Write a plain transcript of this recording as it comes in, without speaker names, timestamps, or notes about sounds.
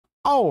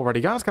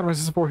Alrighty guys, got my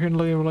support here and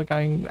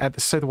looking at the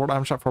Save the World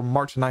item shop for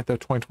March 9th of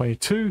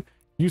 2022.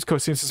 Use code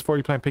CNCS4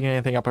 you plan picking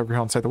anything up over here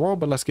on Save the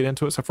World, but let's get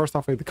into it. So first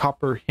off, we have the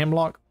copper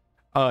hemlock.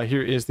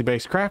 Here is the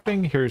base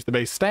crafting, here's the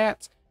base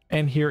stats,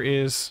 and here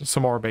is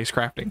some more base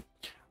crafting.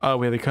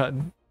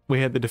 We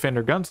had the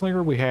defender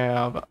gunslinger, we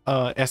have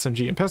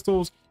SMG and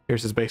pistols,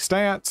 here's his base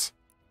stats.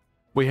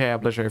 We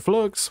have legendary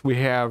flux, we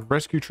have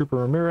rescue trooper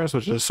Ramirez,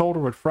 which is a soldier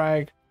with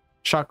frag,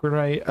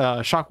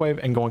 shockwave,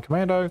 and going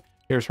commando.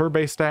 Here's her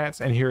base stats,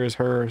 and here is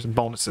her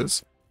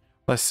bonuses.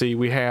 Let's see,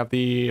 we have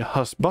the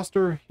Husk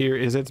Buster. Here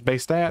is its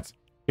base stats.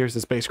 Here's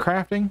its base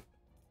crafting.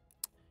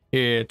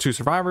 Here, 2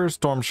 survivors,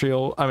 storm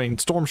shards, eye of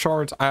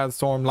the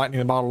storm,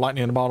 lightning in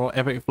the bottle,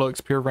 epic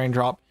flux, pure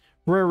raindrop,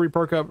 rare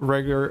reperk up,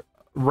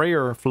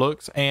 rare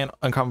flux, and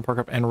uncommon perk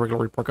up, and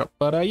regular reperk up.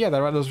 But yeah,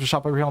 that does the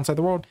shop over here on Save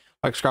the World.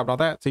 Like, subscribe, all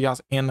that. See you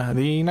guys in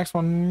the next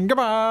one.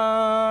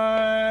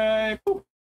 Goodbye. Boop.